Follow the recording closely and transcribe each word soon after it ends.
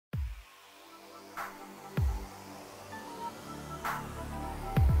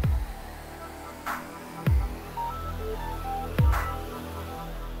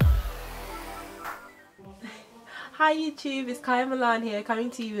Hi YouTube, it's Kaiya Milan here,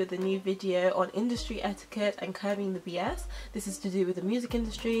 coming to you with a new video on industry etiquette and curbing the BS. This is to do with the music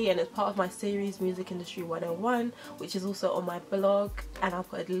industry and it's part of my series Music Industry 101, which is also on my blog, and I'll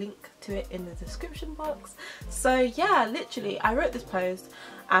put a link to it in the description box. So yeah, literally I wrote this post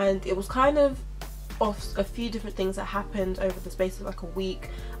and it was kind of off a few different things that happened over the space of like a week,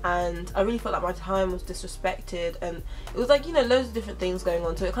 and I really felt like my time was disrespected, and it was like, you know, loads of different things going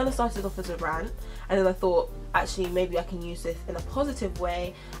on. So it kind of started off as a rant, and then I thought actually maybe I can use this in a positive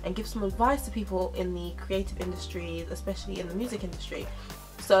way and give some advice to people in the creative industries, especially in the music industry.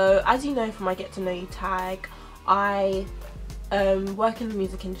 So as you know from my get to know you tag, I work in the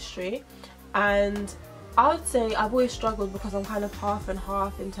music industry, and I would say I've always struggled because I'm kind of half and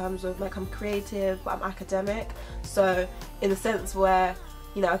half in terms of like I'm creative but I'm academic. So in the sense where,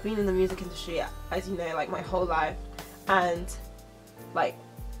 you know, I've been in the music industry, as you know, like my whole life, and like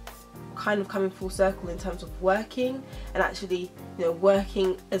kind of coming full circle in terms of working and actually, you know,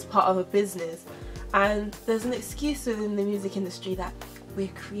 working as part of a business. And there's an excuse within the music industry that we're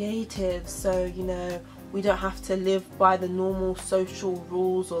creative, so, you know, we don't have to live by the normal social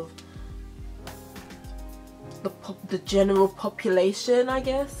rules of the general population, I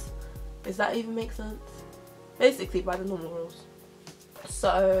guess. Does that even make sense? Basically by the normal rules.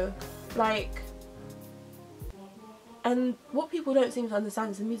 So like, and what people don't seem to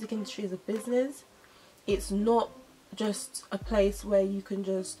understand is the music industry is a business. It's not just a place where you can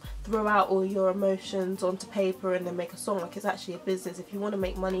just throw out all your emotions onto paper and then make a song. Like, it's actually a business. If you want to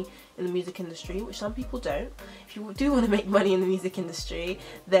make money in the music industry, which some people don't, if you do want to make money in the music industry,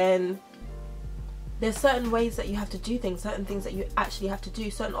 then there's certain ways that you have to do things, certain things that you actually have to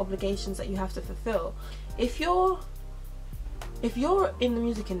do, certain obligations that you have to fulfill. If you're in the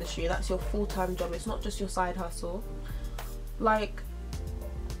music industry, that's your full-time job, it's not just your side hustle. Like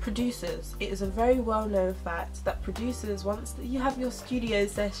producers, it is a very well-known fact that producers, once you have your studio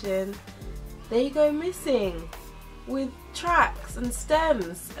session, they go missing with tracks and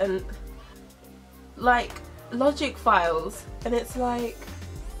stems and like Logic files, and it's like,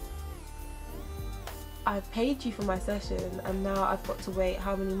 I paid you for my session and now I've got to wait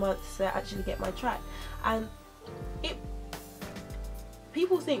how many months to actually get my track. And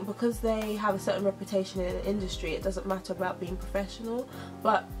people think because they have a certain reputation in the industry it doesn't matter about being professional,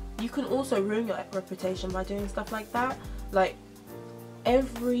 but you can also ruin your reputation by doing stuff like that. Like,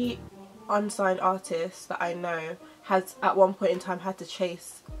 every unsigned artist that I know has at one point in time had to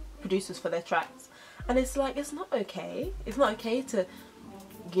chase producers for their tracks, and it's like, it's not okay. It's not okay to,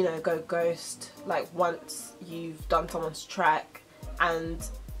 you know, go ghost like once you've done someone's track, and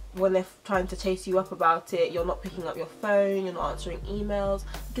when they're trying to chase you up about it, you're not picking up your phone, you're not answering emails.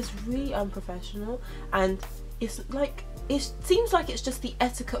 It's really unprofessional, and it's like, it seems like it's just the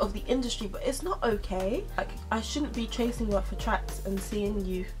etiquette of the industry, but it's not okay. Like, I shouldn't be chasing you up for tracks and seeing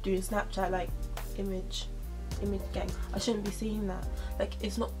you doing Snapchat like image gang. I shouldn't be seeing that. Like,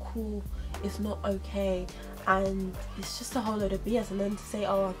 it's not cool, it's not okay, and it's just a whole load of BS. And then to say,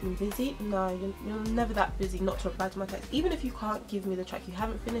 oh, I've been busy, no, you're never that busy not to reply to my text. Even if you can't give me the track, you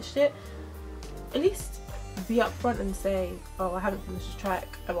haven't finished it, at least be upfront and say, oh, I haven't finished the track,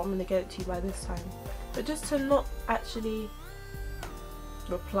 I'm going to get it to you by this time. But just to not actually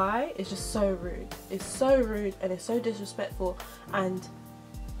reply is just so rude. It's so rude and it's so disrespectful, and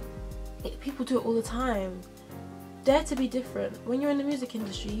people do it all the time. Dare to be different. When you're in the music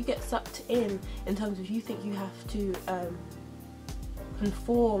industry, you get sucked in terms of, you think you have to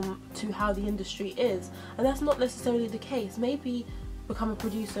conform to how the industry is, and that's not necessarily the case. Maybe become a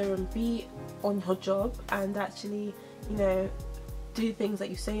producer and be on your job and actually, you know, do things that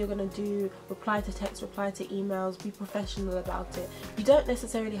you say you're going to do, reply to texts, reply to emails, be professional about it. You don't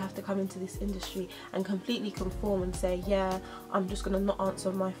necessarily have to come into this industry and completely conform and say, yeah, I'm just going to not answer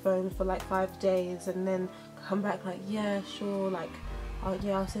my phone for like 5 days and then come back like, yeah, sure, like, oh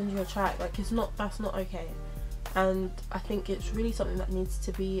yeah, I'll send you a track. Like, it's not, that's not okay. And I think it's really something that needs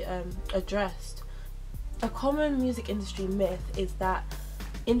to be addressed. A common music industry myth is that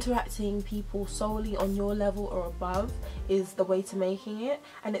interacting people solely on your level or above is the way to making it,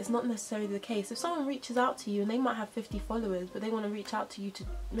 and it's not necessarily the case. If someone reaches out to you and they might have 50 followers but they want to reach out to you to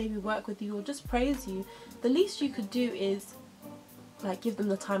maybe work with you or just praise you, the least you could do is like give them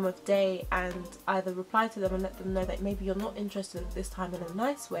the time of day and either reply to them and let them know that maybe you're not interested at this time in a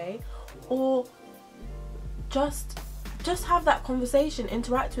nice way, or just have that conversation,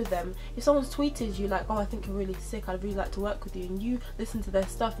 interact with them. If someone's tweeted you like, oh, I think you're really sick, I'd really like to work with you, and you listen to their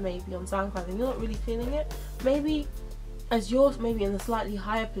stuff maybe on SoundCloud and you're not really feeling it, maybe as you're maybe in a slightly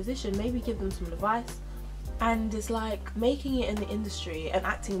higher position, maybe give them some advice. And it's like, making it in the industry and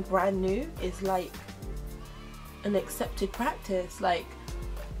acting brand new is like an accepted practice. Like,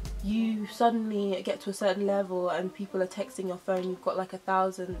 you suddenly get to a certain level and people are texting your phone, you've got like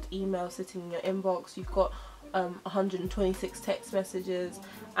 1,000 emails sitting in your inbox, you've got 126 text messages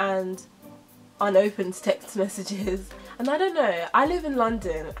and unopened text messages. And I don't know, I live in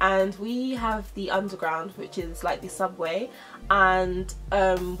London and we have the Underground, which is like the subway, and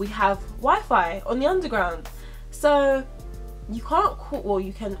we have Wi-Fi on the Underground, so you can't call, well,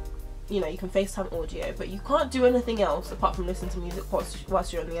 you can, you know, you can FaceTime audio, but you can't do anything else apart from listen to music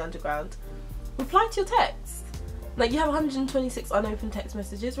whilst you're on the Underground. Reply to your texts. Like, you have 126 unopened text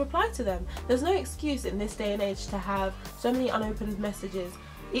messages, reply to them. There's no excuse in this day and age to have so many unopened messages.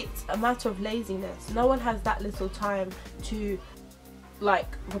 It's a matter of laziness. No one has that little time to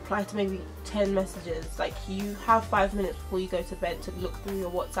like reply to maybe 10 messages. Like, you have 5 minutes before you go to bed to look through your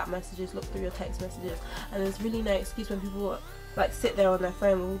WhatsApp messages, look through your text messages, and there's really no excuse when people like sit there on their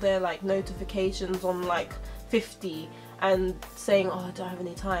phone with all their like notifications on like 50 and saying, oh, I don't have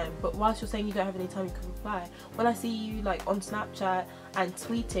any time. But whilst you're saying you don't have any time, you can reply. When I see you like on Snapchat and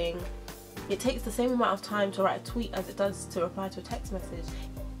tweeting, it takes the same amount of time to write a tweet as it does to reply to a text message.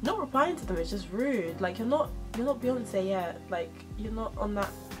 Not replying to them is just rude. Like, you're not Beyonce yet. Like, you're not on that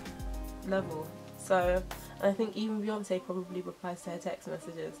level. So, and I think even Beyonce probably replies to her text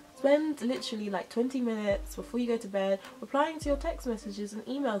messages. Spend literally like 20 minutes before you go to bed replying to your text messages and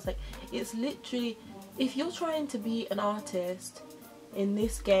emails. Like, it's literally, if you're trying to be an artist in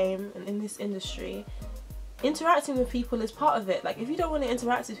this game and in this industry, interacting with people is part of it. Like, if you don't want to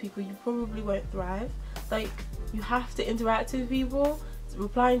interact with people, you probably won't thrive. Like, you have to interact with people.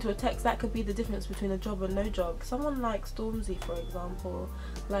 Replying to a text, that could be the difference between a job and no job. Someone like Stormzy, for example,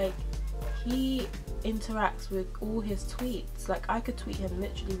 like, he interacts with all his tweets. Like, I could tweet him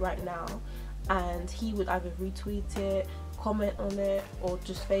literally right now and he would either retweet it, comment on it, or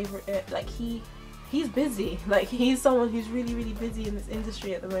just favorite it. Like, he's busy. Like, he's someone who's really, really busy in this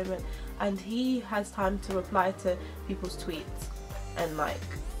industry at the moment, and he has time to reply to people's tweets, and like,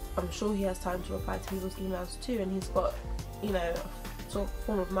 I'm sure he has time to reply to people's emails too, and he's got, you know, sort of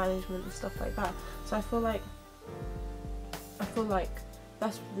form of management and stuff like that. So I feel like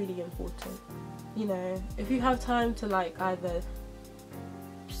that's really important. You know, if you have time to like either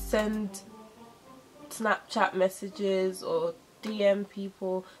send Snapchat messages or DM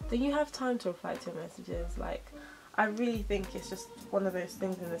people, then you have time to reply to your messages. Like, I really think it's just one of those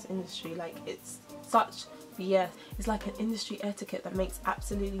things in this industry. Like, it's such BS. It's like an industry etiquette that makes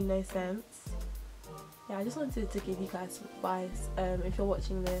absolutely no sense. Yeah, I just wanted to give you guys some advice. If you're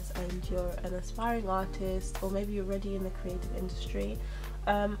watching this and you're an aspiring artist, or maybe you're already in the creative industry,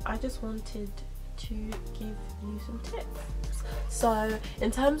 I just wanted to give you some tips. So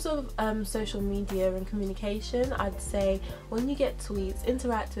in terms of social media and communication, I'd say when you get tweets,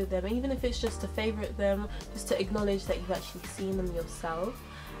 interact with them, even if it's just to favorite them, just to acknowledge that you've actually seen them yourself.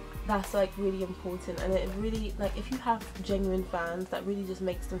 That's like really important, and it really, like, if you have genuine fans, that really just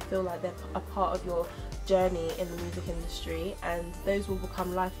makes them feel like they're a part of your journey in the music industry, and those will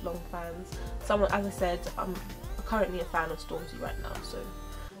become lifelong fans. Someone, as I said, I'm currently a fan of Stormzy right now, so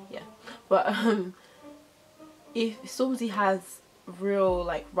yeah. But if Stormzy has real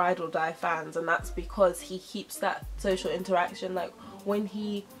like ride or die fans, and that's because he keeps that social interaction. Like, when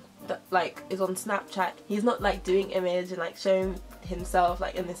he like is on Snapchat, he's not like doing image and like showing himself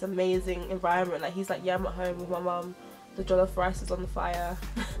like in this amazing environment. Like, he's like, yeah, I'm at home with my mum, the jollof rice is on the fire.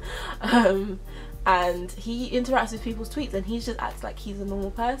 And he interacts with people's tweets and he just acts like he's a normal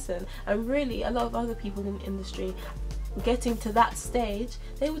person. And really, a lot of other people in the industry, getting to that stage,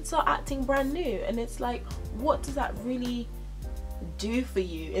 they would start acting brand new, and it's like, what does that really do for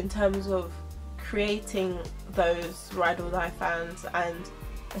you in terms of creating those ride or die fans and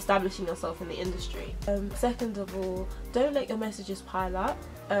establishing yourself in the industry? Second of all, don't let your messages pile up.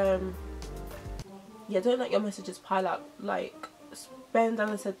 Yeah, don't let your messages pile up. Like, spend, as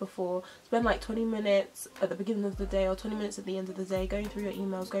I said before, spend like 20 minutes at the beginning of the day or 20 minutes at the end of the day going through your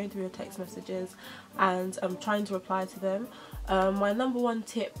emails, going through your text messages, and trying to reply to them. My number one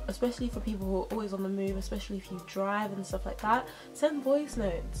tip, especially for people who are always on the move, especially if you drive and stuff like that, send voice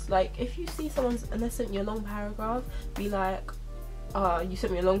notes. Like, if you see someone's and they sent you a long paragraph, be like, you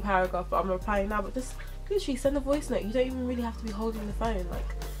sent me a long paragraph but I'm replying now. But just literally send a voice note. You don't even really have to be holding the phone.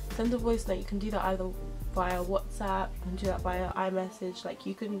 Like, send a voice note. You can do that either via WhatsApp, you can do that via iMessage. Like,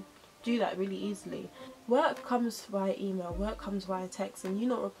 you can do that really easily. Work comes via email, work comes via text, and you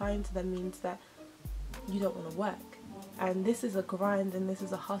not replying to them means that you don't want to work. And this is a grind, and this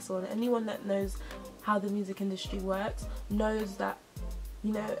is a hustle, and anyone that knows how the music industry works knows that,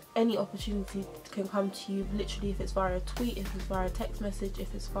 you know, any opportunity can come to you literally, if it's via a tweet, if it's via a text message,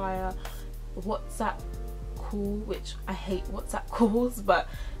 if it's via a WhatsApp call, which I hate WhatsApp calls, but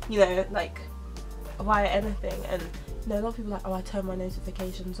you know, like via anything. And you know, a lot of people are like, oh, I turn my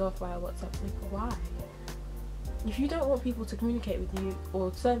notifications off via WhatsApp. Like, why? If you don't want people to communicate with you,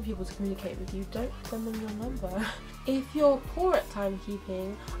 or certain people to communicate with you, don't send them your number. If you're poor at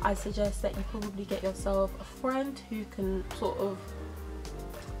timekeeping, I suggest that you probably get yourself a friend who can sort of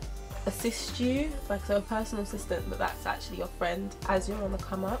assist you, like so a personal assistant, but that's actually your friend as you're on the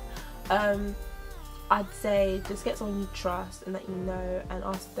come up. I'd say just get someone you trust and that you know, and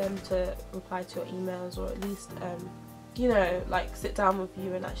ask them to reply to your emails, or at least you know, like sit down with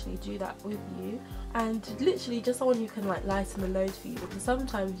you and actually do that with you. And literally just someone who can like lighten the load for you, because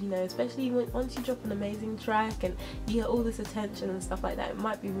sometimes, you know, especially once you drop an amazing track and you get all this attention and stuff like that, it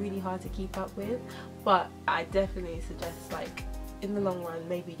might be really hard to keep up with. But I definitely suggest, like, in the long run,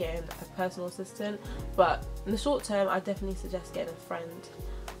 maybe getting a personal assistant, but in the short term I definitely suggest getting a friend.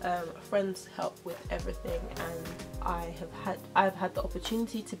 Friends help with everything, and I've had the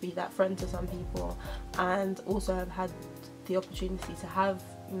opportunity to be that friend to some people, and also I've had the opportunity to have,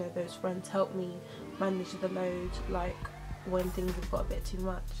 you know, those friends help me manage the load, like when things have got a bit too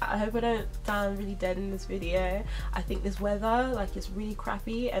much. I hope I don't sound really dead in this video. I think this weather, like, it's really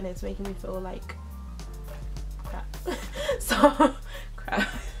crappy and it's making me feel like crap. So crap.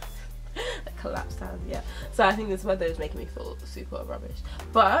 Collapse sound, yeah. So I think this weather is making me feel super rubbish.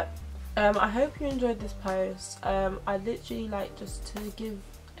 But I hope you enjoyed this post. I literally like just to give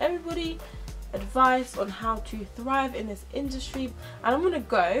everybody advice on how to thrive in this industry. And I'm gonna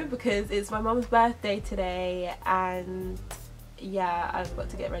go because it's my mum's birthday today, and yeah, I've got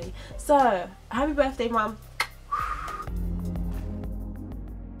to get ready. So happy birthday, mum.